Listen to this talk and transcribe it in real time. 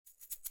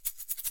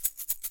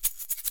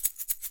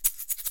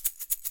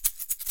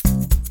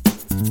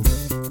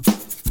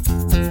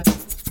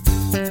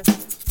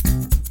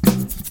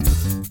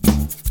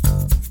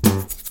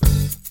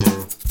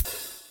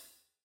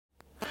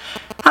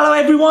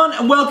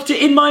and welcome to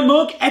In My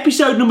Mug,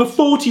 episode number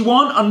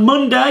 41 on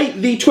Monday,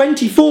 the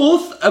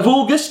 24th of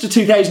August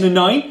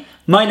 2009.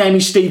 My name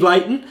is Steve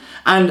Layton,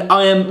 and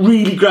I am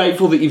really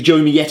grateful that you've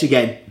joined me yet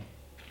again.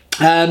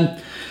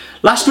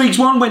 Last week's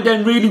one went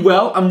down really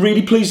well. I'm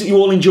really pleased that you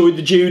all enjoyed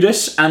the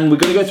Judas, and we're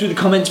going to go through the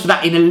comments for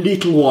that in a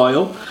little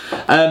while.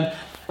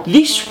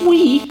 This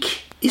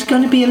week is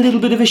going to be a little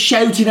bit of a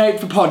shouting out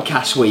for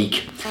podcast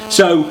week.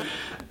 So,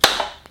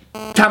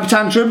 Tamper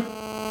Tantrum,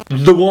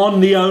 the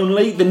one, the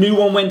only. The new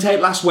one went out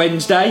last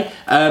Wednesday.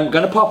 I'm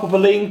going to pop up a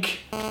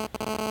link.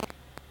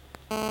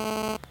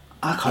 I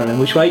can't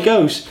remember which way it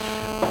goes.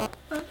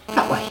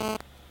 That way.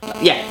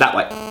 Yeah, that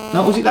way.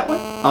 No, was it that way?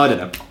 I don't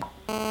know.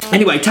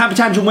 Anyway, Tamper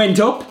Tantrum went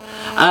up.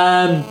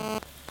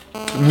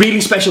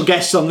 Really special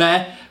guests on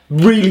there.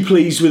 Really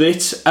pleased with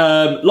it.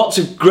 Lots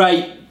of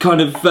great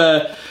kind of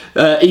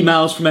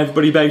emails from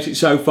everybody about it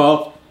so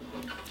far.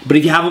 But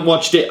if you haven't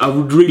watched it, I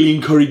would really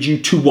encourage you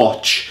to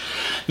watch.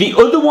 The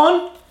other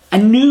one, a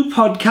new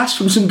podcast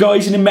from some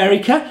guys in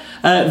America,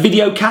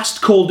 video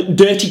cast called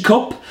Dirty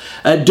Cup,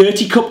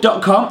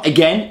 dirtycup.com,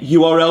 again,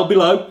 URL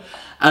below.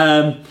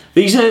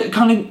 These are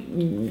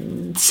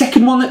kind of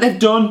second one that they've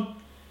done.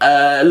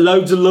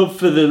 Loads of love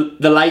for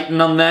the Layton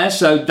on there,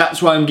 so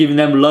that's why I'm giving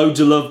them loads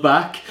of love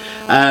back.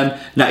 No,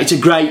 it's a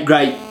great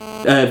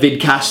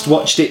vidcast.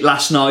 Watched it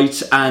last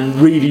night and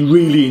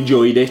really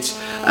enjoyed it,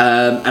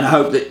 and I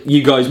hope that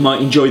you guys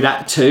might enjoy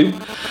that too.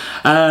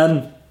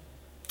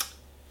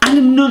 And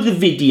another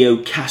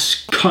video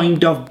cast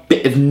kind of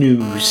bit of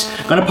news.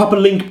 I'm going to pop a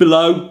link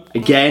below.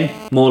 Again,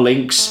 more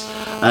links.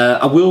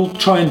 I will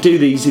try and do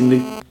these in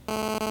the...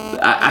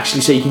 actually,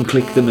 so you can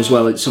click them as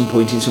well at some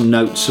point in some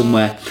notes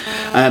somewhere.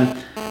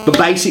 But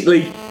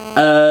basically,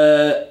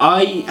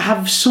 I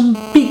have some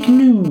big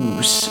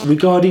news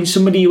regarding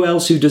somebody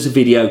else who does a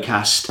video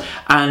cast,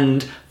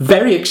 and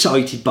very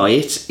excited by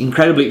it,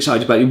 incredibly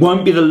excited by it. It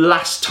won't be the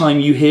last time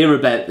you hear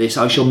about this.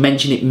 I shall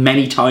mention it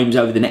many times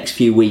over the next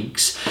few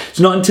weeks. It's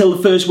not until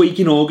the first week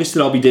in August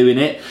that I'll be doing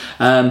it,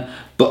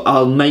 but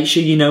I'll make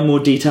sure you know more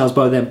details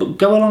by then. But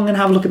go along and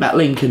have a look at that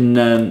link,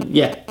 and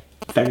yeah,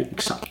 very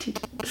excited.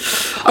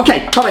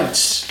 Okay,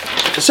 comments.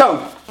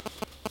 So,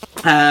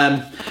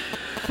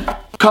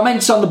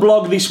 comments on the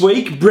blog this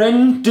week.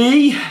 Bren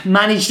D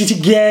managed it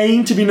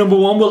again to be number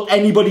one. Will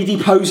anybody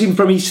depose him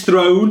from his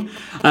throne?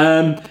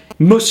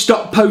 Must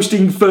stop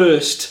posting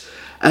first.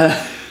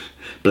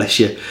 Bless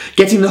you.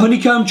 Getting the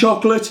honeycomb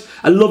chocolate,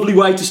 a lovely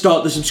way to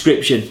start the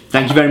subscription.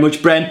 Thank you very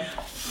much, Bren.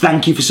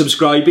 Thank you for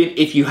subscribing.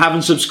 If you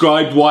haven't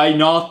subscribed, why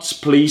not?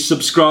 Please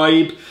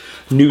subscribe.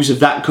 News of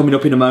that coming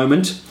up in a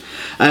moment.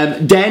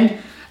 Den,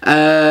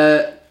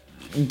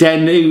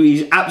 who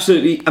is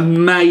absolutely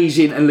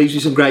amazing and leaves me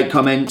some great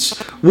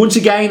comments. Once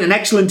again, an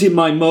excellent In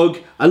My Mug.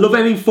 I love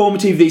how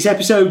informative these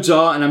episodes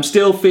are, and I'm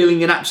still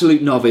feeling an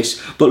absolute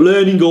novice, but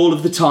learning all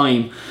of the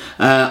time.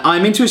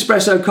 I'm into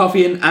espresso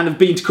coffee and have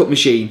been to Cup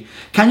Machine.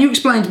 Can you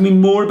explain to me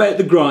more about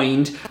the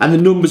grind and the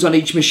numbers on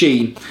each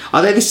machine?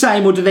 Are they the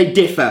same or do they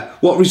differ?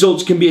 What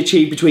results can be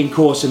achieved between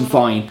coarse and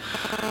fine?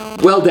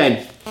 Well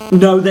then,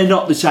 no, they're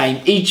not the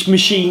same. Each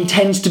machine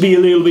tends to be a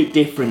little bit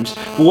different.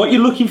 But what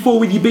you're looking for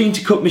with your bean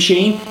to cup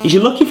machine is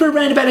you're looking for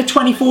around about a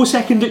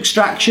 24-second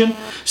extraction.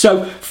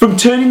 So from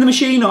turning the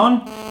machine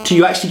on to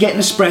you actually getting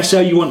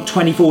espresso, you want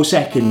 24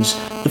 seconds.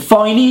 The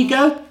finer you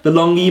go, the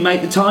longer you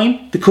make the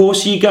time. The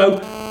coarser you go,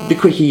 the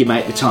quicker you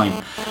make the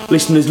time.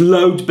 Listen, there's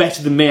loads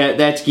better than me out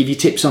there to give you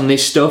tips on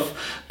this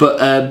stuff.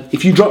 But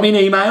if you drop me an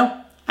email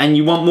and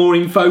you want more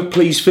info,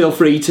 please feel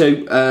free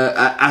to,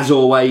 as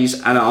always,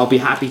 and I'll be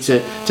happy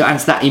to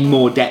answer that in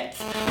more depth.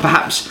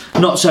 Perhaps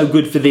not so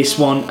good for this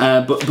one,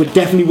 but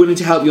definitely willing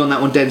to help you on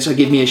that one, Den, so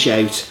give me a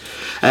shout.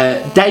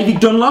 David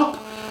Dunlop.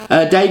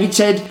 David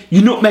said,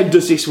 you nutmegged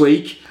us this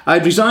week. I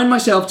had resigned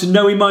myself to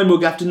no In My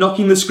Mug after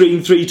knocking the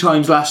screen 3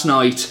 times last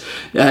night,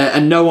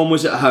 and no one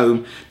was at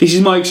home. This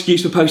is my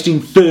excuse for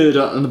posting third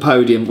on the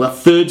podium. Well,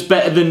 third's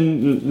better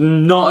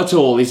than not at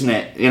all, isn't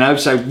it? You know,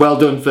 so well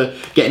done for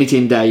getting it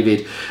in,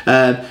 David.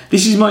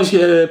 This is my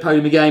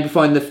podium again.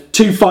 Behind the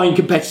 2 fine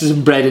competitors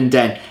in Bread and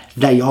Den.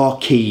 They are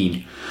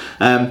keen.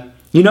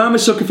 You know I'm a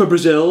sucker for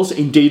Brazils.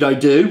 Indeed I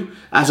do,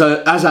 as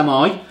am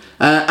I.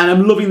 And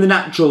I'm loving the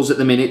naturals at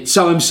the minute,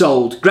 so I'm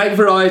sold. Great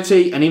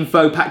variety and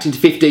info packed into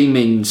 15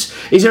 mins.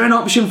 Is there an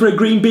option for a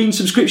green bean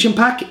subscription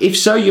pack? If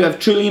so, you have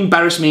truly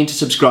embarrassed me into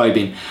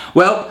subscribing.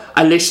 Well,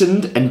 I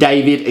listened, and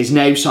David is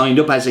now signed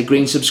up as a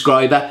green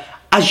subscriber,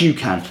 as you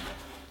can.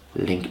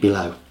 Link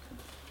below.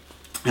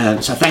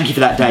 So thank you for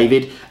that,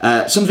 David.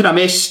 Something I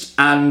missed,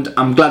 and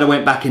I'm glad I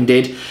went back and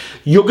did.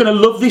 You're going to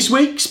love this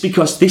week's,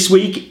 because this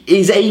week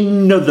is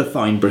another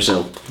fine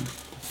Brazil.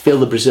 Feel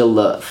the Brazil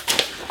love.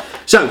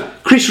 So,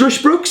 Chris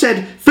Rushbrook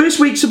said, first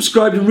week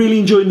subscribed and really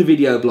enjoying the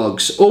video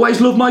blogs.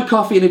 Always love my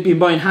coffee and have been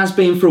buying Has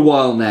Been for a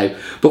while now.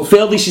 But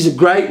feel this is a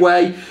great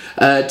way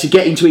to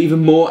get into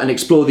even more and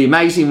explore the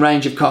amazing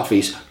range of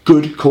coffees.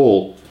 Good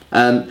call.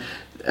 They're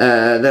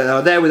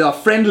there with our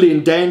friendly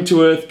and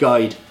down-to-earth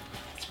guide.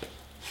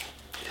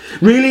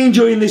 Really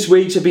enjoying this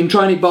week's. I've been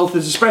trying it both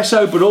as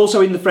espresso but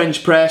also in the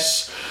French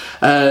press.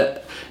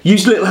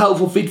 Used a little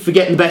helpful feed for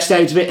getting the best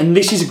out of it, and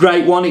this is a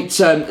great one.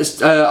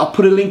 I'll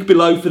put a link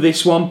below for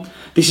this one.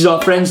 This is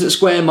our friends at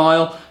Square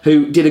Mile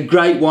who did a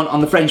great one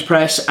on the French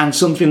press, and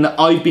something that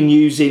I've been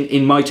using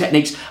in my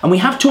techniques, and we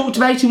have talked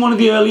about in one of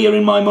the earlier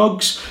In My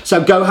Mugs,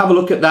 so go have a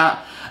look at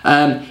that.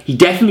 He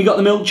definitely got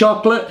the milk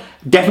chocolate,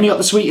 definitely got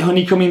the sweet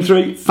honey coming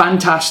through,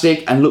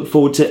 fantastic, and look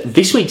forward to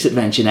this week's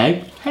adventure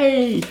now.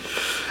 Hey!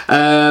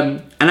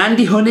 And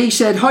Andy Honey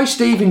said, "Hi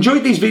Steve,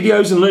 enjoyed these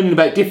videos and learning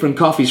about different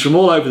coffees from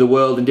all over the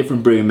world and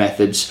different brewing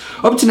methods.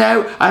 Up to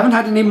now, I haven't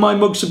had an In My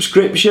Mug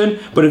subscription,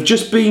 but have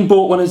just been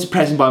bought one as a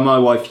present by my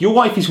wife. Your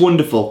wife is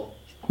wonderful.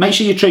 Make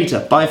sure you treat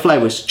her. Buy her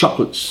flowers,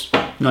 chocolates,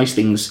 nice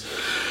things.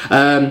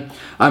 I'm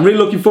really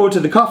looking forward to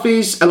the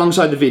coffees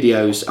alongside the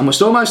videos. I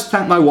must almost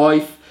thank my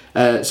wife,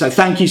 so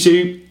thank you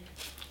Sue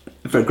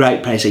for a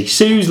great present.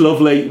 Sue's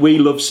lovely, we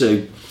love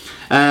Sue.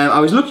 I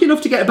was lucky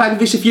enough to get a bag of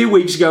this a few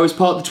weeks ago as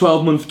part of the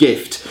 12-month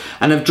gift,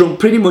 and I've drunk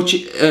pretty much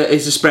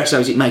as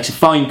espressos. It makes a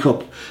fine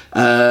cup.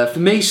 For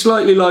me,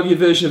 slightly livelier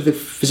version of the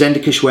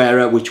Fazenda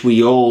Cachoeira, which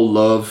we all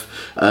love.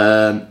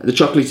 The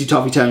chocolatey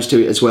toffee tones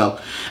to it as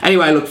well.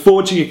 Anyway, I look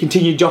forward to your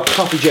continued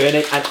coffee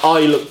journey, and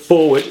I look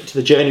forward to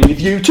the journey with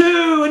you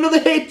too.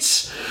 Another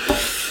hit.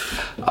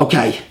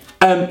 Okay.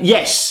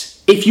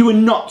 Yes, if you are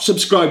not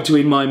subscribed to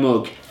In My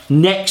Mug,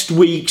 next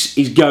week's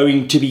is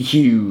going to be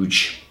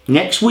huge.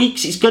 Next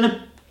week's is going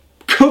to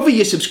cover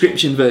your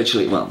subscription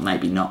virtually. Well,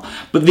 maybe not.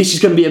 But this is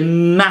going to be a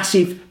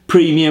massive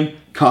premium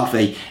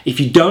coffee. If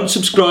you don't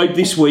subscribe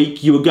this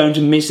week, you are going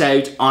to miss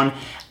out on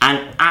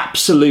an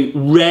absolute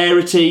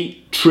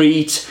rarity,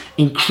 treat,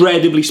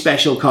 incredibly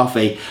special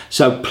coffee.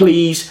 So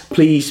please,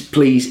 please,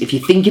 please, if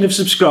you're thinking of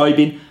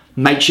subscribing,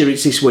 make sure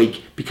it's this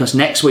week, because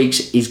next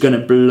week's is going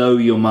to blow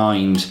your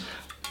mind.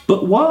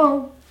 But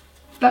while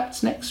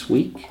that's next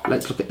week,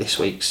 let's look at this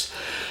week's.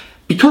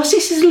 Because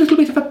this is a little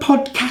bit of a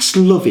podcast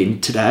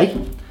loving today,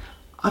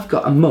 I've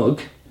got a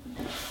mug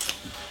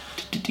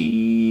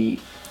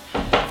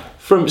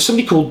from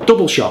somebody called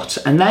Double Shot,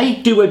 and they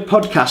do a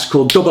podcast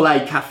called Double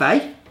A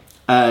Cafe.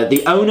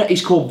 The owner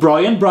is called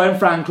Brian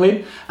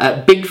Franklin,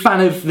 big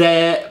fan of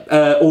their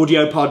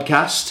audio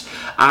podcast,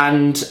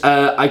 and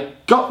I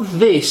got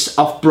this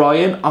off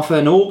Brian, off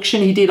an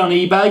auction he did on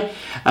eBay.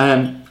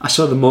 I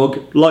saw the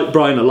mug, like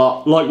Brian a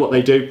lot, like what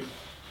they do.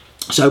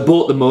 So I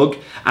bought the mug,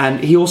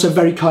 and he also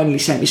very kindly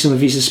sent me some of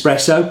his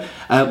espresso,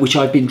 which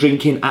I've been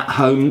drinking at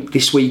home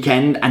this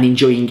weekend and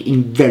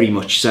enjoying very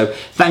much. So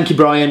thank you,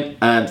 Brian.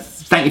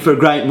 Thank you for a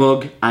great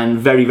mug, and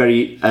very,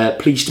 very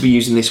pleased to be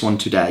using this one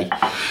today.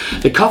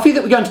 The coffee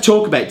that we're going to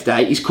talk about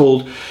today is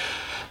called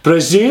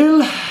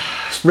Brazil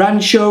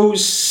Rancho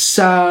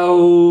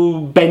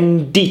Sao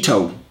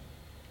Bendito.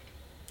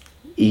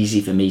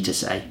 Easy for me to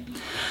say.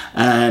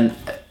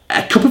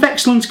 A cup of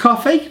excellence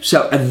coffee,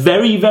 so a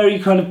very, very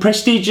kind of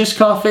prestigious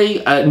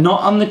coffee,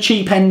 not on the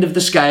cheap end of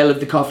the scale of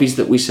the coffees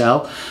that we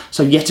sell.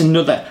 So yet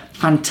another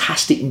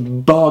fantastic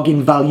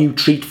bargain value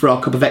treat for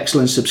our Cup of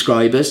Excellence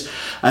subscribers.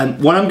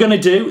 What I'm going to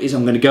do is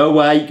I'm going to go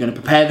away, going to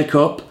prepare the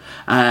cup,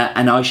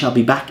 and I shall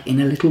be back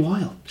in a little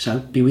while. So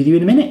be with you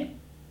in a minute.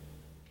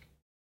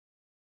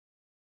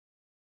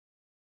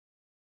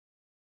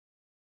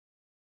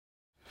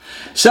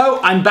 So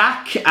I'm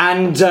back,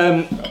 and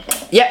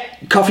yeah,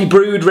 coffee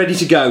brewed, ready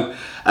to go.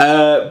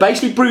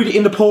 Basically brewed it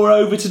in the pour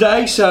over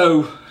today,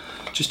 so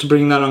just to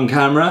bring that on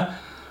camera.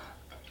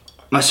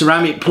 My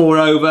ceramic pour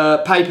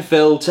over, paper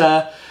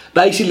filter,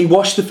 basically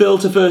washed the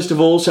filter first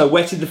of all, so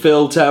wetted the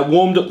filter,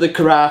 warmed up the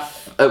cup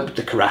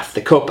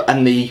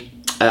and the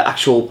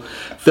actual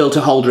filter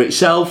holder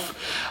itself.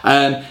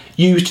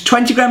 Used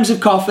 20 grams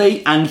of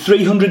coffee and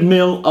 300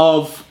 ml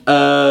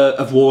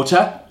of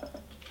water.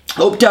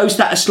 Up-dosed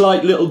that a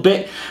slight little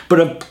bit, but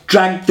I've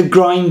dragged the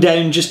grind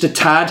down just a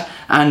tad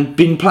and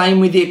been playing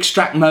with the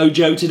Extract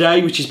Mojo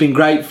today, which has been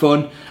great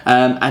fun,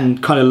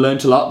 and kind of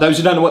learnt a lot. Those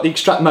who don't know what the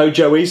Extract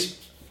Mojo is,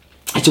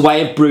 it's a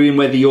way of brewing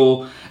whether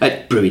you're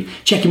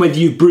checking whether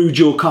you've brewed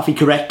your coffee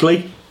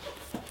correctly.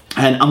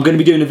 And I'm going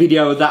to be doing a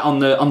video of that on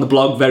the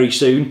blog very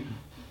soon,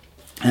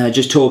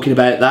 just talking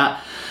about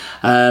that.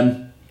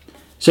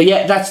 So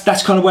yeah,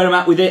 that's kind of where I'm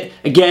at with it.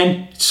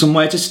 Again,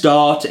 somewhere to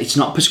start. It's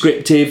not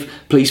prescriptive.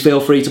 Please feel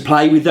free to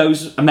play with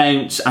those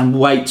amounts and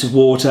weights of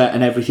water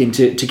and everything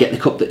to get the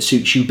cup that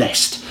suits you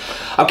best.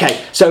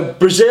 Okay, so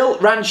Brazil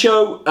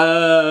Rancho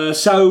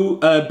Sao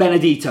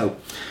Benedito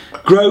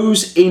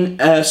grows in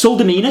Sul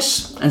de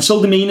Minas, and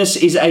Sul de Minas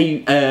is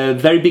a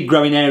very big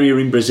growing area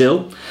in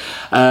Brazil.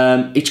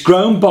 It's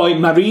grown by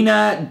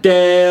Marina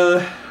del...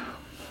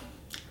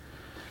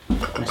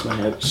 Where's my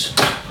notes?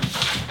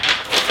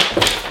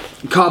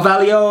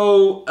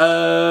 Carvalho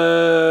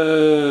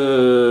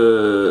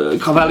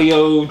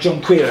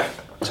Jonqueira.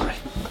 Sorry,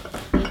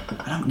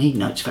 I don't need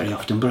notes very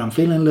often, but I'm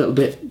feeling a little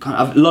bit,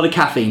 a lot of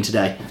caffeine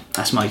today.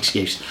 That's my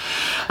excuse.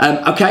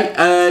 Okay,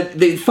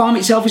 the farm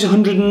itself is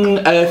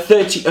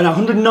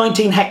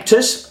 119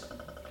 hectares,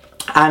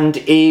 and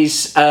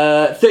is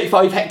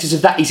 35 hectares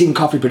of that is in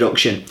coffee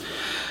production.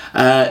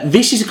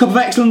 This is a Cup of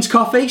Excellence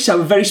coffee,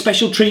 so a very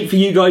special treat for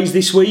you guys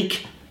this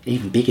week.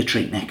 Even bigger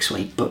treat next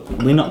week, but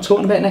we're not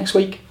talking about next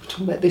week. We're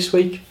talk about this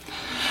week.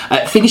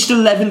 Finished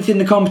 11th in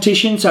the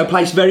competition, so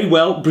placed very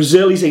well.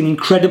 Brazil is an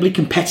incredibly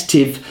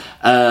competitive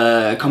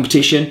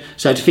competition,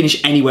 so to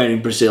finish anywhere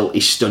in Brazil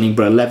is stunning,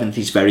 but 11th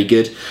is very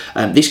good.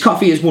 This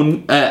coffee has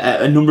won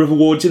a number of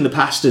awards in the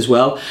past as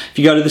well. If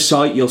you go to the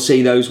site, you'll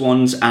see those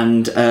ones,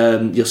 and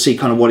you'll see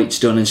kind of what it's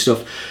done and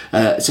stuff.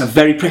 It's a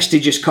very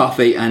prestigious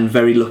coffee, and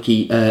very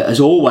lucky, as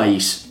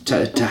always,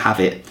 to have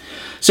it.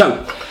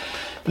 So,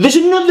 there's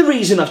another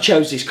reason I've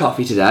chose this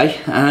coffee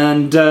today,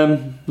 and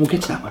we'll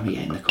get to that when we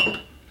get in the cup.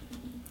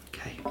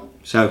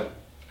 So,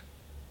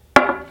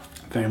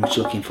 very much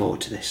looking forward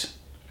to this.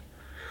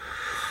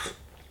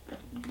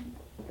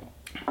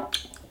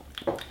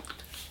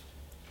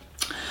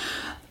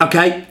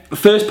 Okay, the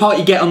first part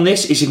you get on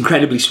this is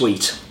incredibly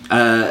sweet.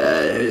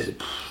 Again,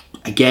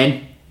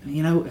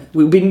 you know,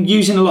 we've been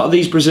using a lot of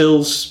these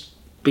Brazils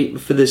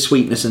for the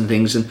sweetness and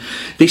things, and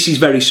this is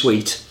very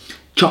sweet.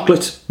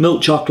 Chocolate,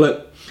 milk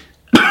chocolate,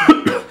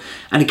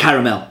 and a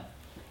caramel.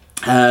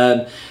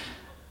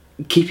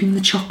 Keeping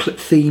the chocolate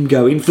theme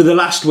going for the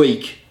last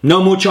week.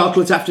 No more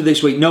chocolate after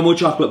this week, no more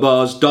chocolate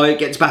bars, diet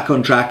gets back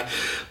on track.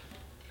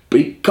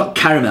 But it got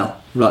caramel,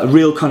 like a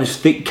real kind of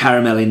thick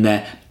caramel in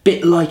there.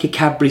 Bit like a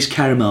Cadbury's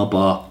caramel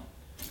bar.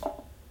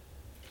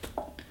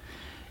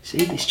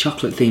 See, this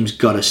chocolate theme's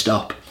gotta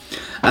stop.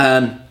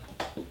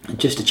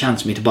 Just a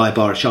chance for me to buy a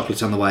bar of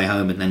chocolates on the way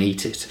home and then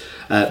eat it.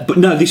 But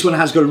no, this one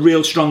has got a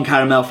real strong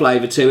caramel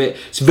flavour to it.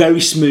 It's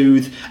very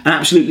smooth and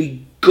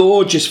absolutely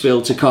gorgeous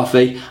filter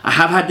coffee. I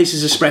have had this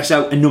as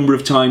espresso a number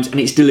of times, and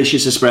it's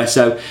delicious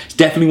espresso. It's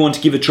definitely one to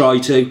give a try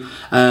to.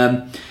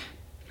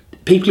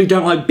 People who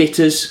don't like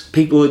bitters,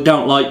 people who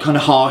don't like kind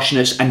of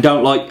harshness and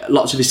don't like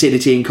lots of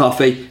acidity in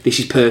coffee, this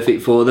is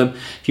perfect for them.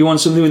 If you want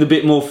something with a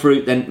bit more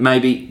fruit, then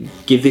maybe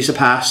give this a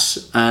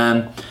pass.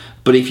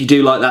 But if you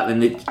do like that,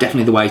 then it's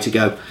definitely the way to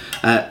go.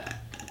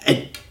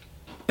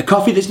 A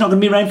coffee that's not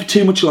going to be around for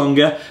too much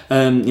longer.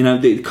 You know,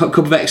 the Cup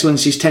of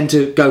Excellencies tend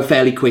to go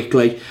fairly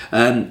quickly. So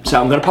I'm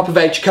going to pop a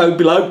voucher code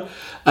below.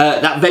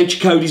 That voucher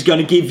code is going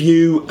to give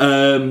you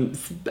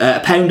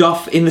 £1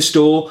 off in the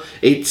store.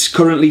 It's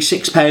currently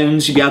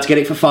 £6. You'll be able to get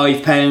it for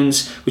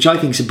 £5, which I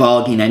think is a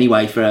bargain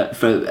anyway for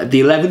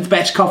the 11th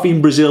best coffee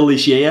in Brazil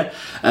this year.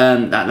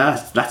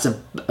 That's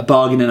a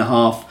bargain and a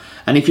half.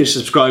 And if you're a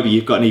subscriber,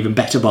 you've got an even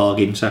better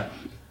bargain. So,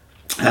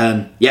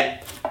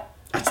 yeah,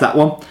 that's that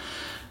one.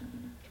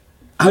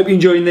 I hope you're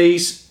enjoying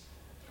these.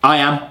 I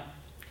am.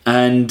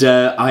 And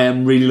I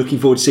am really looking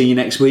forward to seeing you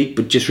next week.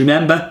 But just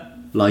remember,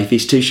 life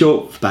is too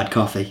short for bad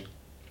coffee.